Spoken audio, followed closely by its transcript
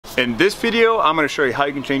In this video, I'm going to show you how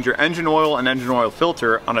you can change your engine oil and engine oil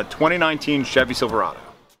filter on a 2019 Chevy Silverado.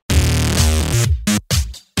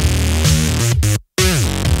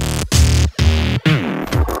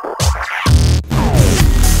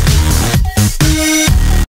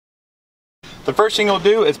 The first thing you'll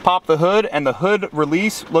do is pop the hood, and the hood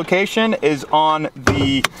release location is on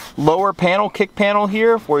the lower panel, kick panel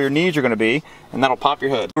here, where your knees are going to be, and that'll pop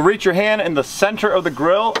your hood. You'll reach your hand in the center of the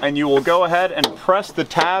grill and you will go ahead and press the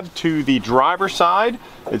tab to the driver's side.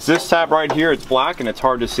 It's this tab right here, it's black and it's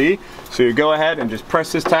hard to see. So you go ahead and just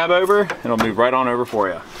press this tab over and it'll move right on over for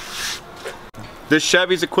you. This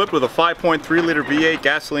Chevy's equipped with a 5.3 liter V8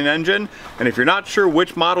 gasoline engine, and if you're not sure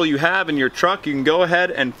which model you have in your truck, you can go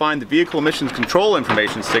ahead and find the vehicle emissions control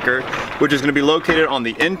information sticker, which is going to be located on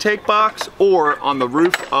the intake box or on the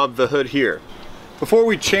roof of the hood here. Before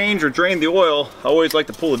we change or drain the oil, I always like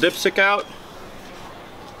to pull the dipstick out,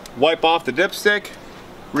 wipe off the dipstick,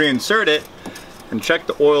 reinsert it, and check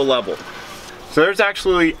the oil level. So there's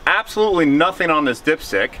actually absolutely nothing on this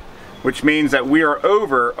dipstick, which means that we are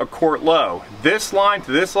over a quart low. This line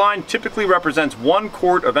to this line typically represents 1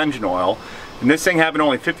 quart of engine oil, and this thing having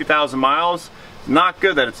only 50,000 miles, not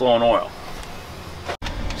good that it's low on oil.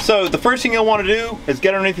 So the first thing you'll want to do is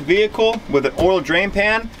get underneath the vehicle with an oil drain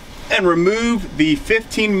pan and remove the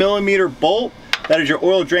 15mm bolt that is your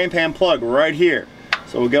oil drain pan plug right here.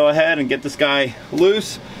 So we'll go ahead and get this guy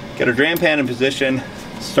loose, get our drain pan in position,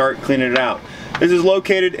 start cleaning it out. This is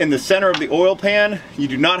located in the center of the oil pan. You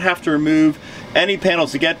do not have to remove any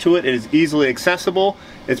panels to get to it. It is easily accessible.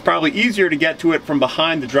 It's probably easier to get to it from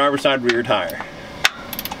behind the driver's side rear tire.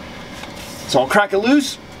 So I'll crack it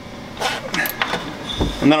loose,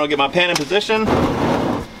 and then I'll get my pan in position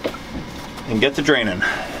and get to draining.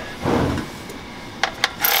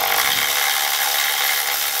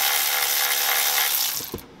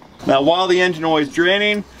 Now while the engine oil is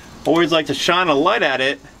draining, I always like to shine a light at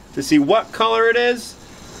it to see what color it is,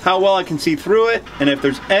 how well I can see through it, and if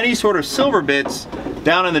there's any sort of silver bits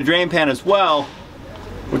down in the drain pan as well,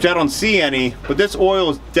 which I don't see any, but this oil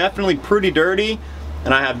is definitely pretty dirty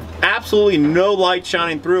and I have absolutely no light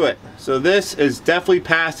shining through it. So this is definitely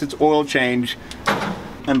past its oil change.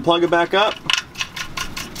 And plug it back up,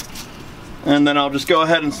 and then I'll just go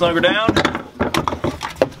ahead and snug her down.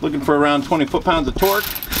 Looking for around 20 foot-pounds of torque.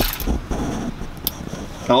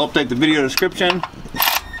 I'll update the video description.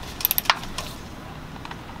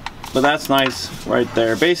 But that's nice right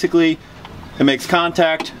there. Basically, it makes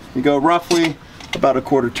contact. You go roughly about a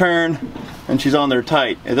quarter turn, and she's on there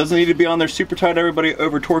tight. It doesn't need to be on there super tight. Everybody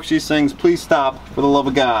over torques these things. Please stop, for the love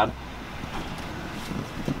of God.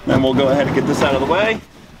 Then we'll go ahead and get this out of the way.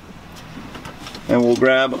 And we'll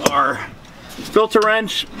grab our filter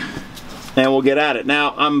wrench, and we'll get at it.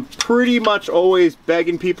 Now, I'm pretty much always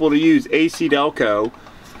begging people to use AC Delco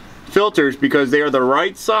filters because they are the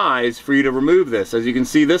right size for you to remove this. As you can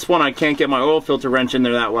see, this one I can't get my oil filter wrench in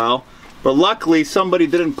there that well, but luckily somebody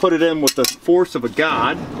didn't put it in with the force of a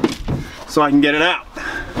god, so I can get it out.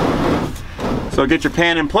 So get your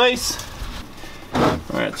pan in place.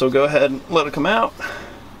 Alright, so go ahead and let it come out.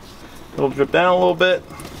 It'll drip down a little bit.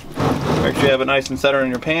 Make sure you have it nice and centered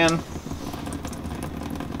in your pan.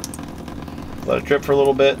 Let it drip for a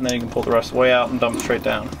little bit, and then you can pull the rest of the way out and dump it straight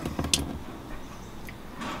down.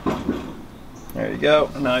 There you go.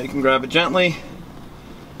 Now you can grab it gently,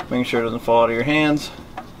 making sure it doesn't fall out of your hands.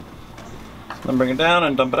 Then bring it down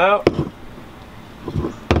and dump it out.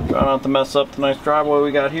 Try not to mess up the nice driveway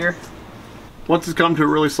we got here. Once it's come to a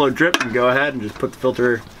really slow drip, you can go ahead and just put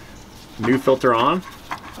the new filter on.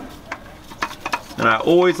 And I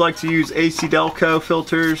always like to use AC Delco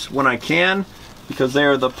filters when I can, because they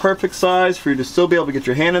are the perfect size for you to still be able to get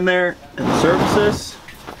your hand in there and service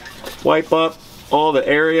this. Wipe up all the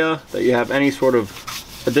area that you have any sort of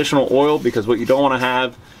additional oil, because what you don't want to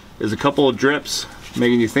have is a couple of drips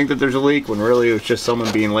making you think that there's a leak when really it's just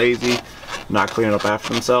someone being lazy, not cleaning up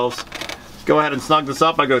after themselves. Go ahead and snug this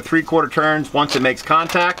up. I go 3/4 turns once it makes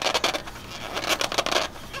contact.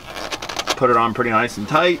 Put it on pretty nice and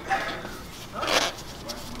tight.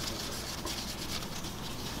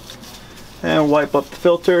 And wipe up the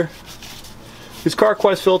filter. These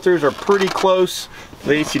CarQuest filters are pretty close to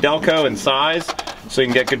the AC Delco in size, so you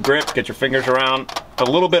can get good grip, get your fingers around a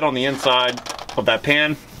little bit on the inside of that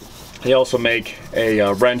pan. They also make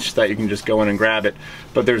a wrench that you can just go in and grab it,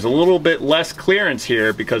 but there's a little bit less clearance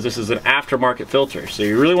here because this is an aftermarket filter. So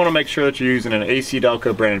you really want to make sure that you're using an AC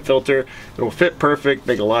Delco branded filter. It will fit perfect,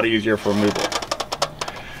 make it a lot easier for removal.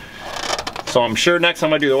 So I'm sure next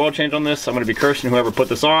time I do the oil change on this, I'm going to be cursing whoever put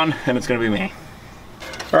this on, and it's going to be me.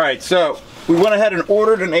 Alright, so we went ahead and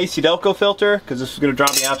ordered an AC Delco filter because this is going to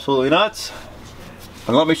drive me absolutely nuts.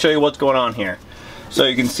 And let me show you what's going on here. So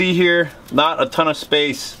you can see here, not a ton of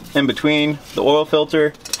space in between the oil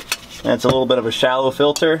filter, and it's a little bit of a shallow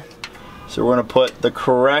filter. So we're going to put the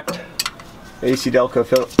correct AC Delco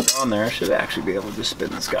filter on there. I should actually be able to just spin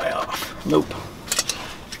this guy off. Nope.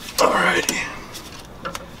 Alrighty.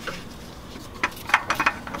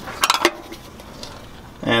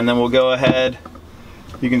 And then we'll go ahead.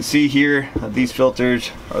 You can see here that these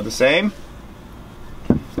filters are the same,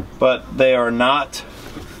 but they are not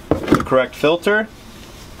the correct filter.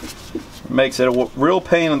 It makes it a real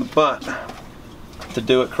pain in the butt to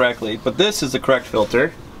do it correctly. But this is the correct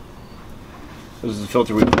filter. This is the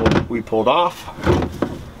filter we pulled off.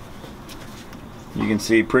 You can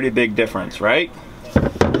see pretty big difference, right?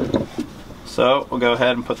 So we'll go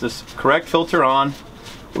ahead and put this correct filter on,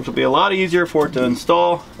 which will be a lot easier for it to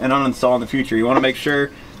install and uninstall in the future. You want to make sure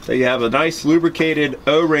that you have a nice lubricated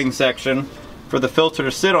O-ring section for the filter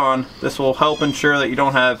to sit on. This will help ensure that you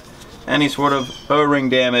don't have any sort of O-ring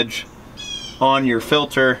damage on your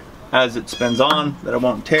filter as it spins on, that it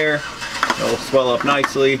won't tear. It will swell up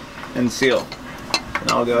nicely and seal.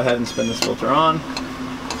 And I'll go ahead and spin this filter on.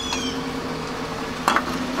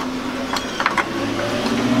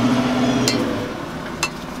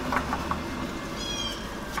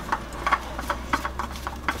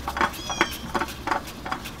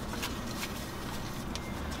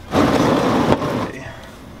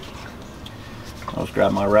 I'll just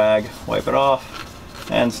grab my rag, wipe it off,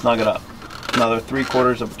 and snug it up. Another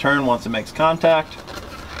 3/4 of a turn once it makes contact.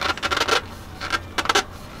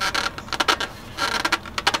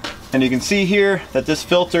 And you can see here that this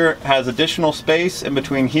filter has additional space in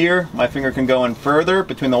between here. My finger can go in further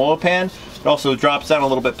between the oil pan. It also drops down a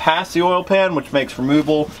little bit past the oil pan, which makes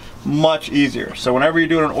removal much easier. So whenever you're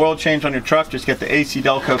doing an oil change on your truck, just get the AC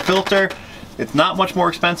Delco filter. It's not much more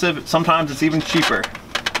expensive. Sometimes it's even cheaper.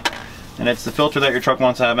 And it's the filter that your truck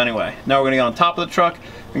wants to have anyway. Now we're going to get on top of the truck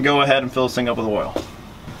and go ahead and fill this thing up with oil.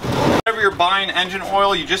 Whenever you're buying engine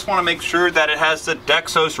oil, you just want to make sure that it has the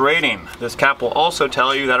Dexos rating. This cap will also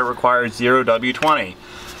tell you that it requires 0W20.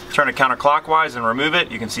 Turn it counterclockwise and remove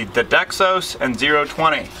it. You can see the Dexos and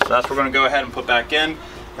 020. So that's what we're going to go ahead and put back in.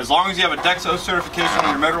 As long as you have a Dexos certification on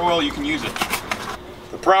your motor oil, you can use it.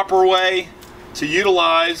 The proper way to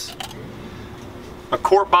utilize a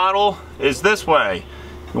quart bottle is this way.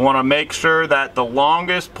 You want to make sure that the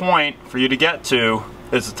longest point for you to get to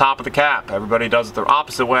is the top of the cap. Everybody does it the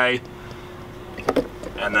opposite way,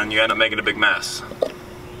 and then you end up making a big mess.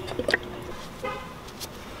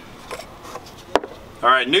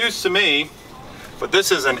 Alright, news to me, but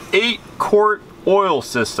this is an 8-quart oil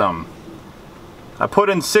system. I put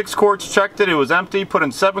in 6 quarts, checked it, it was empty. Put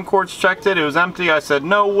in 7 quarts, checked it, it was empty. I said,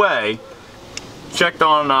 no way. Checked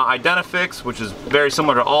on Identifix, which is very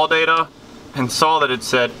similar to ALLDATA, and saw that it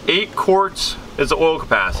said 8 quarts is the oil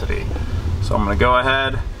capacity. So I'm going to go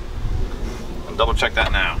ahead and double check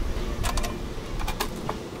that now.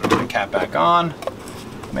 Put the cap back on,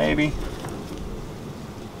 maybe.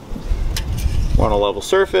 We're on a level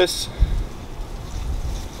surface.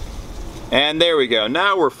 And there we go,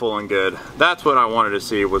 now we're full and good. That's what I wanted to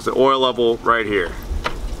see, was the oil level right here.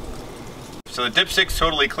 So the dipstick's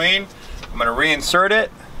totally clean. I'm going to reinsert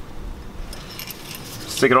it,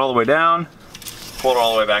 stick it all the way down, pull it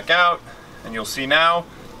all the way back out, and you'll see now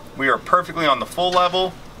we are perfectly on the full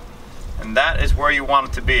level, and that is where you want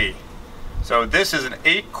it to be. So this is an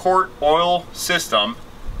 8-quart oil system.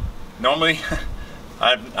 Normally,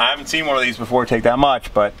 I haven't seen one of these before take that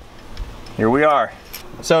much, but here we are.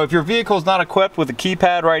 So if your vehicle is not equipped with a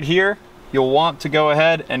keypad right here, you'll want to go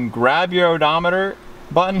ahead and grab your odometer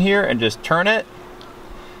button here and just turn it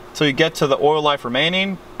till you get to the oil life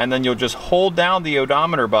remaining, and then you'll just hold down the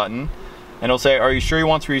odometer button and it'll say, are you sure you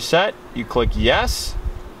want to reset? You click yes,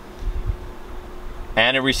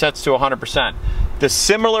 and it resets to 100%. The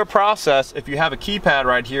similar process, if you have a keypad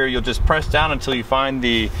right here, you'll just press down until you find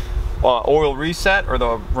the oil reset or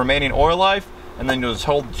the remaining oil life, and then you'll just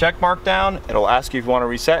hold the check mark down. It'll ask you if you want to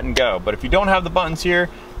reset and go. But if you don't have the buttons here,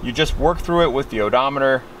 you just work through it with the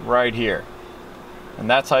odometer right here. And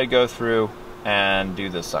that's how you go through and do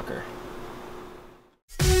this sucker.